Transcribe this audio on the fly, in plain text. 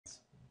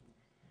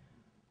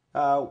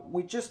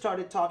We just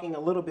started talking a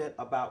little bit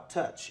about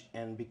touch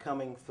and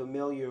becoming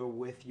familiar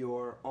with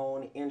your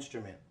own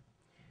instrument.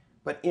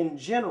 But in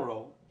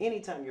general,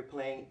 anytime you're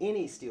playing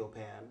any steel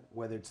pan,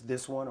 whether it's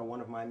this one or one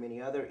of my many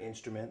other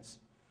instruments,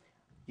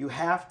 you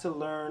have to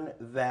learn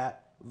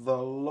that the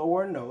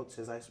lower notes,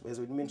 as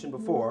we mentioned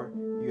before,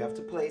 you have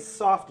to play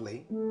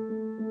softly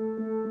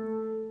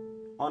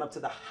on up to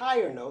the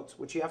higher notes,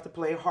 which you have to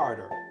play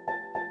harder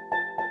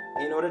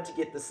in order to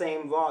get the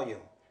same volume.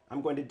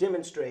 I'm going to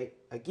demonstrate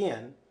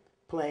again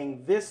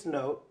playing this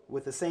note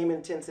with the same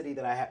intensity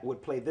that I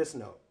would play this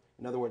note.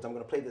 In other words, I'm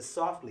going to play this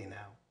softly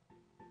now.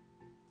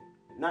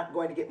 Not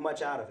going to get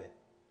much out of it.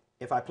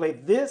 If I play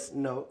this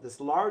note, this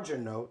larger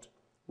note,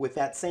 with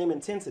that same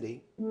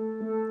intensity,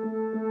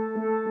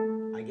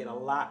 I get a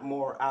lot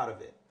more out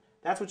of it.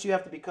 That's what you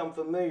have to become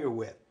familiar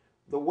with.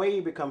 The way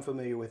you become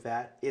familiar with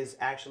that is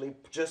actually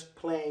just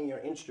playing your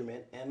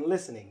instrument and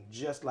listening,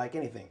 just like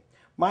anything.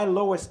 My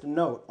lowest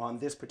note on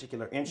this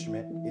particular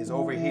instrument is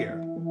over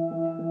here.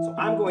 So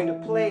I'm going to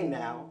play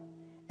now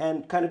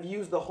and kind of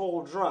use the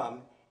whole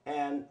drum,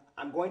 and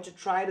I'm going to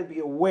try to be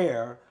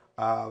aware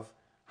of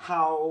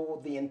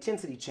how the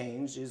intensity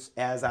changes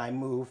as I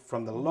move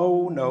from the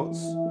low notes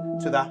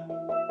to the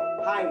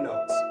high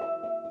notes.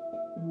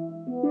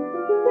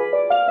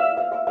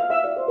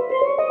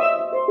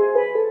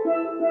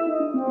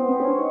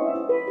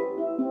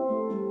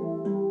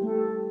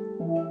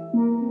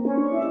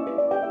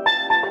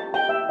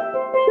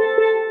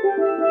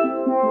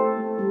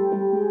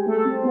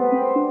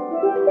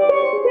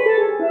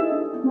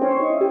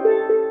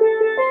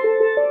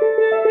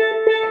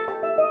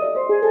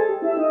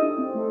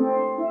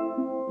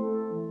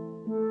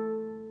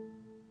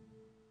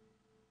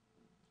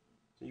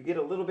 So you get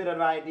a little bit of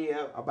an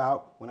idea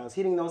about when I was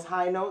hitting those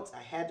high notes,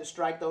 I had to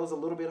strike those a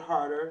little bit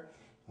harder.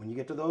 When you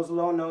get to those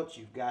low notes,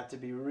 you've got to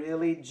be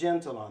really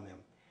gentle on them.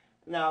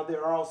 Now,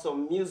 there are also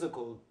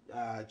musical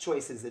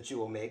choices that you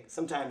will make.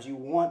 Sometimes you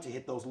want to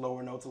hit those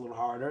lower notes a little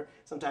harder.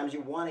 Sometimes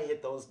you want to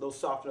hit those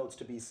soft notes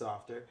to be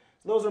softer.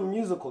 So those are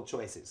musical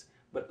choices.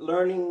 But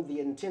learning the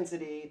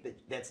intensity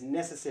that's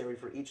necessary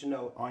for each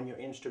note on your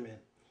instrument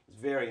is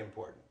very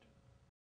important.